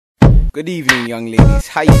Good evening, young ladies.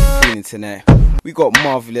 How you feeling tonight? We got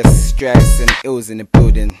marvelous, stress, and ills in the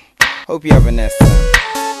building. Hope you have a nice time.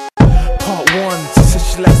 Part 1, she says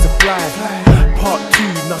she likes to fly. Part 2,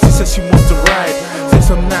 now she says she wants to ride. Say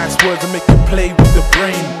some nice words and make her play with the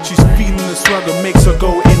brain. She's feeling the swagger, makes her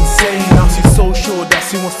go insane. Now she's so sure that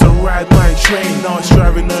she wants to ride my train. Now it's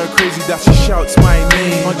driving her crazy that she shouts my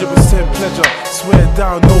name. 100% pleasure, swear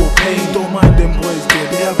down, no pain. Don't mind them boys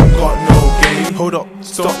there, they haven't got no game. Hold up,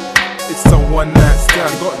 stop. It's a one night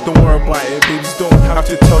stand. Don't worry about it, babes. Don't have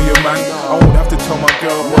to tell your man. I won't have to tell my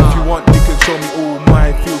girl. But if you want, you can show me all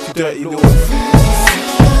my filthy, dirty little.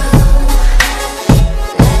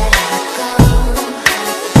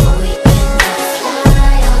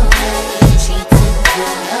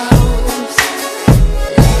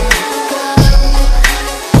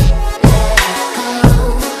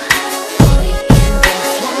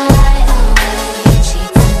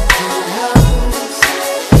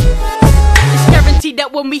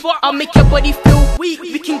 That when we fuck, I'll make your body feel weak.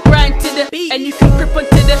 We can grind to the beat, and you can grip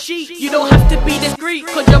onto the sheet. You don't have to be discreet,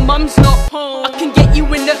 cause your mum's not home. I can get you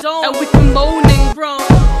in the zone, and we can moan and groan.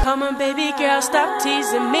 Come on baby girl, stop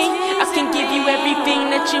teasing me. I can give you everything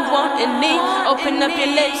that you want and need. Open up your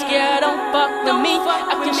legs, girl, don't fuck with me.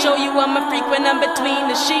 I can show you I'm a freak when I'm between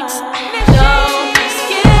the sheets. Don't be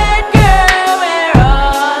scared, girl, we're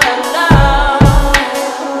all alone.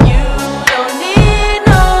 You don't need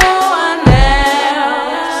no one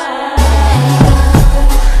else.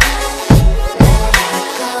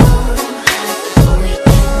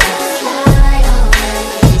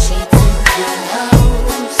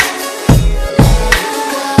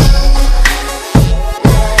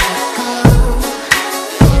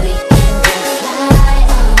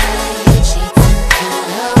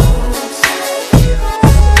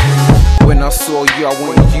 When I saw you, I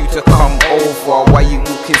wanted you to come over. Why you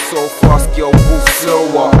walking so fast, girl, walk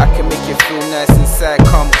slower. I can make you feel nice inside,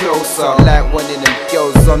 come closer. Like one of them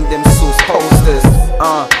girls on them source posters.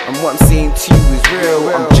 And what I'm saying to you is real.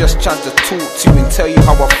 I'm just trying to talk to you and tell you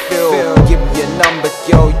how I feel. Give me your number,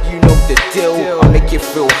 girl, you know the deal. I'll make you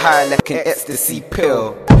feel high like an ecstasy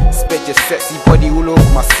pill. Spread your sexy body all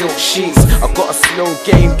over my silk sheets. I got a slow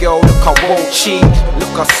game, girl, look I won't cheat.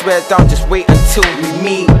 Look, I swear down, just wait until we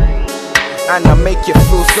meet. And I make you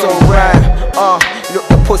feel so right. Look,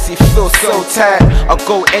 the pussy feels so tight. I'll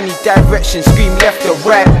go any direction, scream left or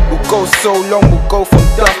right. We'll go so long, we'll go from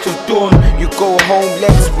dusk till dawn. You go home,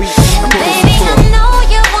 legs weak. Baby, I know